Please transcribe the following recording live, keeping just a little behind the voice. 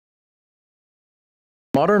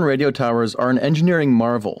Modern radio towers are an engineering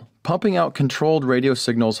marvel. Pumping out controlled radio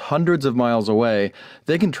signals hundreds of miles away,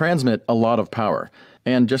 they can transmit a lot of power.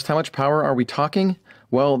 And just how much power are we talking?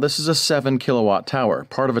 Well, this is a 7 kilowatt tower,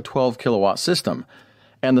 part of a 12 kilowatt system.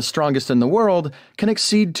 And the strongest in the world can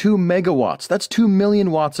exceed 2 megawatts. That's 2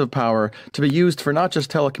 million watts of power to be used for not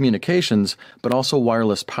just telecommunications, but also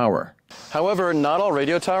wireless power. However, not all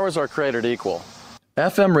radio towers are created equal.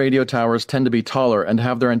 FM radio towers tend to be taller and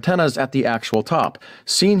have their antennas at the actual top,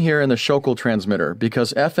 seen here in the Schokl transmitter,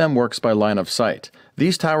 because FM works by line of sight.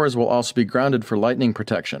 These towers will also be grounded for lightning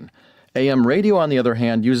protection. AM radio, on the other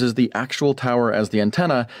hand, uses the actual tower as the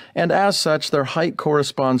antenna, and as such, their height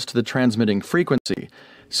corresponds to the transmitting frequency.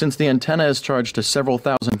 Since the antenna is charged to several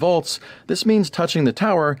thousand volts, this means touching the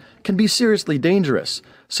tower can be seriously dangerous,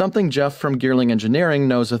 something Jeff from Geerling Engineering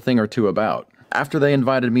knows a thing or two about. After they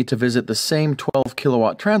invited me to visit the same 12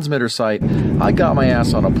 kilowatt transmitter site, I got my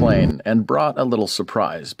ass on a plane and brought a little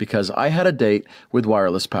surprise because I had a date with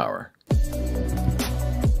wireless power.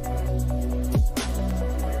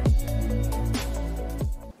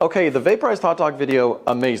 Okay, the vaporized hot dog video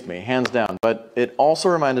amazed me, hands down, but it also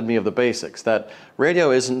reminded me of the basics, that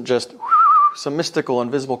radio isn't just some mystical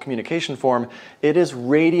invisible communication form, it is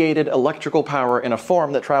radiated electrical power in a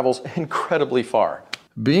form that travels incredibly far.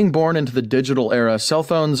 Being born into the digital era, cell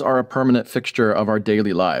phones are a permanent fixture of our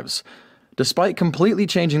daily lives. Despite completely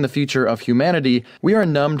changing the future of humanity, we are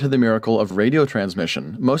numb to the miracle of radio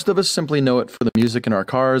transmission. Most of us simply know it for the music in our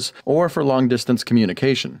cars or for long-distance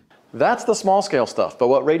communication. That's the small-scale stuff, but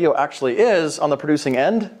what radio actually is on the producing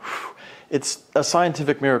end, it's a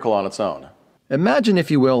scientific miracle on its own. Imagine,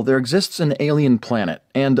 if you will, there exists an alien planet,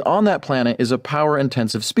 and on that planet is a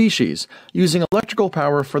power-intensive species, using electrical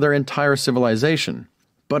power for their entire civilization.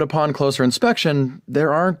 But upon closer inspection,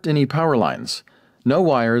 there aren't any power lines. No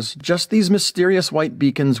wires, just these mysterious white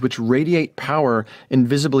beacons which radiate power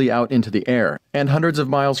invisibly out into the air. And hundreds of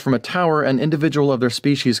miles from a tower, an individual of their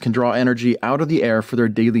species can draw energy out of the air for their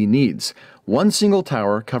daily needs. One single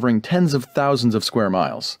tower covering tens of thousands of square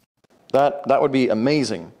miles. That would be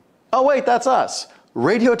amazing. Oh wait, that's us!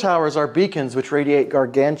 Radio towers are beacons which radiate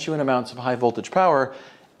gargantuan amounts of high voltage power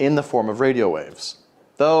in the form of radio waves.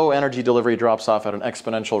 Though energy delivery drops off at an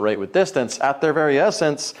exponential rate with distance, at their very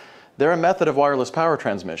essence, they're a method of wireless power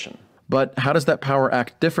transmission. But how does that power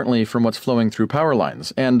act differently from what's flowing through power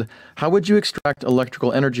lines? And how would you extract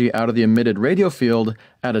electrical energy out of the emitted radio field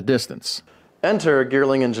at a distance? Enter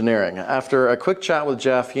Geerling Engineering. After a quick chat with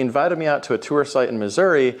Jeff, he invited me out to a tour site in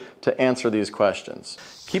Missouri to answer these questions.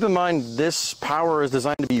 Keep in mind, this power is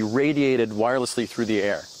designed to be radiated wirelessly through the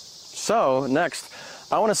air. So, next,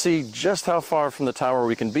 I want to see just how far from the tower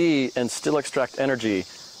we can be and still extract energy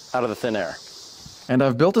out of the thin air. And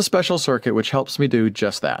I've built a special circuit which helps me do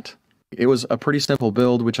just that. It was a pretty simple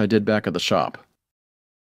build which I did back at the shop.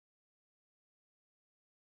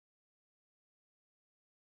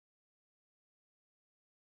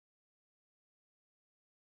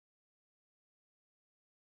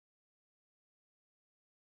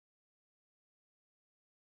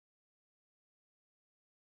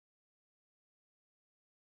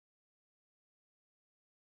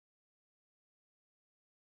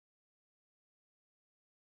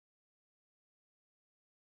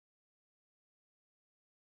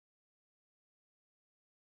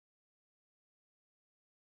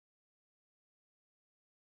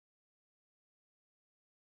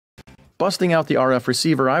 Busting out the RF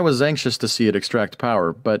receiver, I was anxious to see it extract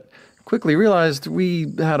power, but quickly realized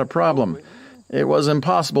we had a problem. It was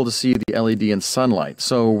impossible to see the LED in sunlight,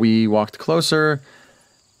 so we walked closer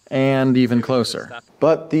and even closer.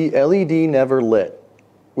 But the LED never lit,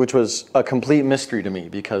 which was a complete mystery to me,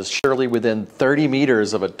 because surely within 30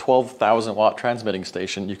 meters of a 12,000 watt transmitting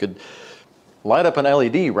station you could light up an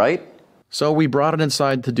LED, right? So we brought it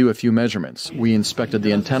inside to do a few measurements. We inspected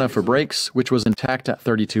the antenna for breaks, which was intact at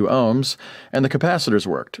 32 ohms, and the capacitors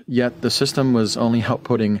worked, yet the system was only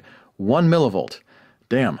outputting 1 millivolt.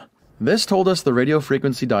 Damn. This told us the radio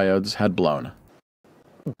frequency diodes had blown.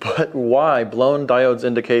 But why? Blown diodes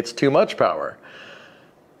indicates too much power.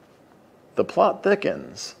 The plot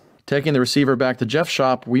thickens. Taking the receiver back to Jeff's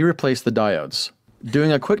shop, we replaced the diodes.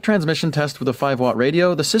 Doing a quick transmission test with a 5-watt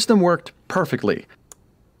radio, the system worked perfectly.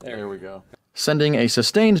 There we go. Sending a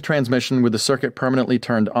sustained transmission with the circuit permanently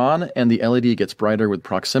turned on, and the LED gets brighter with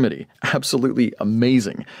proximity. Absolutely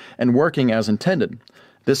amazing, and working as intended.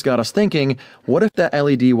 This got us thinking, what if that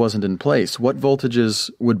LED wasn't in place? What voltages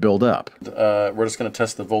would build up? We're just going to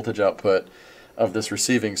test the voltage output of this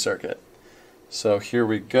receiving circuit. So here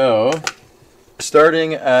we go.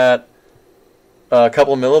 Starting at a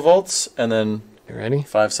couple of millivolts, and then you ready?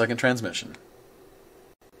 5-second transmission.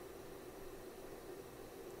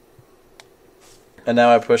 And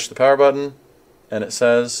now I push the power button, and it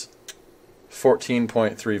says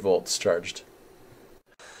 14.3 volts charged.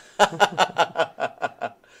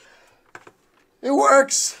 It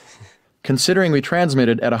works! Considering we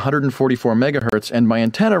transmitted at 144 megahertz and my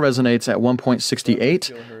antenna resonates at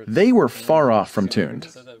 1.68, they were far off from tuned.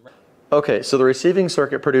 Okay, so the receiving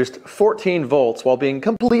circuit produced 14 volts while being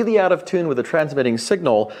completely out of tune with the transmitting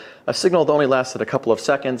signal, a signal that only lasted a couple of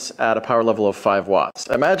seconds at a power level of 5 watts.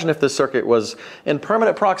 Imagine if this circuit was in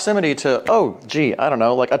permanent proximity to, I don't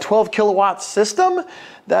know, like a 12 kilowatt system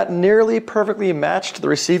that nearly perfectly matched the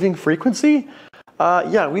receiving frequency.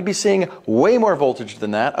 Yeah, we'd be seeing way more voltage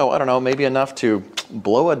than that. I don't know, maybe enough to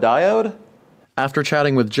blow a diode? After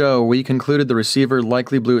chatting with Joe, we concluded the receiver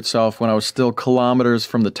likely blew itself when I was still kilometers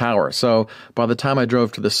from the tower. So by the time I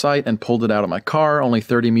drove to the site and pulled it out of my car, only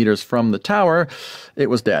 30 meters from the tower, it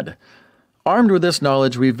was dead. Armed with this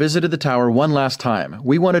knowledge, we visited the tower one last time.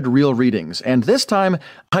 We wanted real readings, and this time,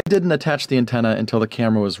 I didn't attach the antenna until the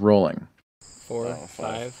camera was rolling. 4,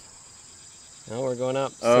 5. No, we're going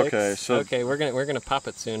up. 6. Okay, so okay, we're gonna pop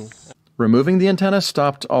it soon. Removing the antenna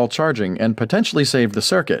stopped all charging and potentially saved the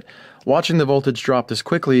circuit. Watching the voltage drop this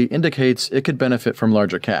quickly indicates it could benefit from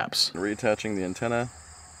larger caps. Reattaching the antenna.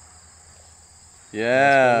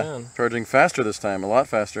 Yeah, charging faster this time, a lot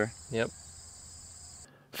faster. Yep.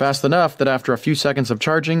 Fast enough that after a few seconds of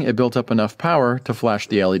charging, it built up enough power to flash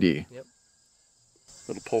the LED. Yep.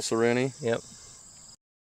 Little pulsaroni. Yep.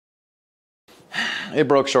 It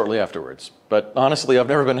broke shortly afterwards, but honestly, I've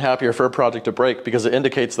never been happier for a project to break because it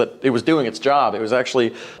indicates that it was doing its job. It was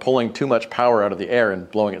actually pulling too much power out of the air and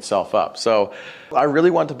blowing itself up. So I really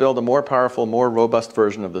want to build a more powerful, more robust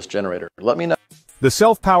version of this generator. Let me know. The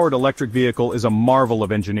self-powered electric vehicle is a marvel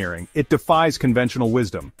of engineering. It defies conventional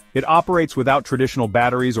wisdom. It operates without traditional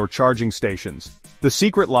batteries or charging stations. The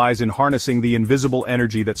secret lies in harnessing the invisible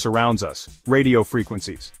energy that surrounds us, radio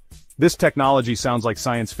frequencies. This technology sounds like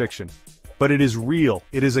science fiction. But it is real.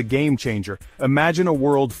 It is a game changer. Imagine a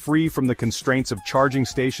world free from the constraints of charging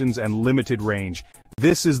stations and limited range.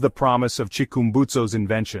 This is the promise of Chikumbutso's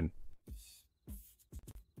invention.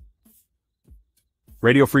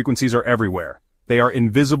 Radio frequencies are everywhere. They are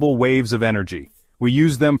invisible waves of energy. We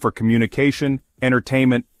use them for communication,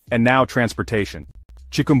 entertainment, and now transportation.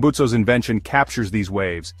 Chikumbutso's invention captures these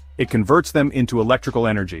waves. It converts them into electrical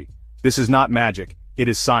energy. This is not magic. It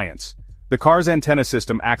is science. The car's antenna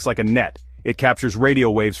system acts like a net. It captures radio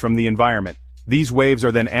waves from the environment. These waves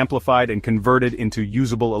are then amplified and converted into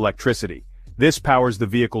usable electricity. This powers the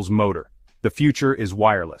vehicle's motor. The future is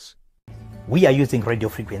wireless. We are using radio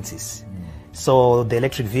frequencies. So the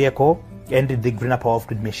electric vehicle and the greener power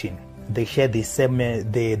off-grid machine, they share the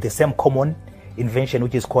same common invention,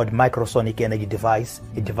 which is called Microsonic energy device,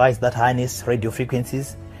 a device that harnesses radio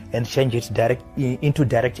frequencies and change it into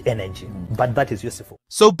direct energy. But that is useful.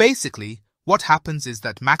 So basically, what happens is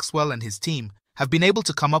that Maxwell and his team have been able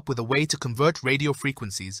to come up with a way to convert radio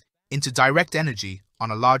frequencies into direct energy on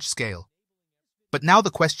a large scale. But now the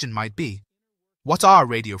question might be, what are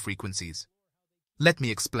radio frequencies? Let me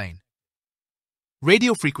explain.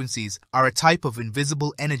 Radio frequencies are a type of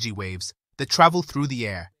invisible energy waves that travel through the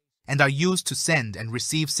air and are used to send and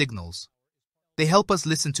receive signals. They help us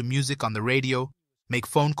listen to music on the radio, make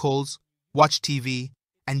phone calls, watch TV,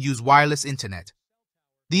 and use wireless internet.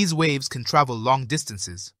 These waves can travel long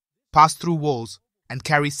distances, pass through walls, and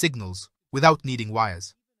carry signals without needing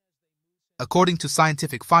wires. According to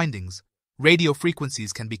scientific findings, radio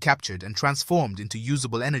frequencies can be captured and transformed into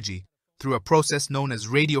usable energy through a process known as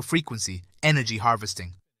radio frequency energy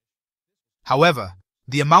harvesting. However,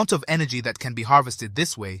 the amount of energy that can be harvested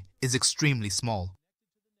this way is extremely small.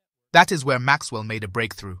 That is where Maxwell made a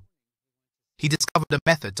breakthrough. He discovered a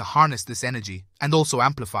method to harness this energy and also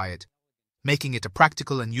amplify it, making it a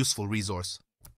practical and useful resource.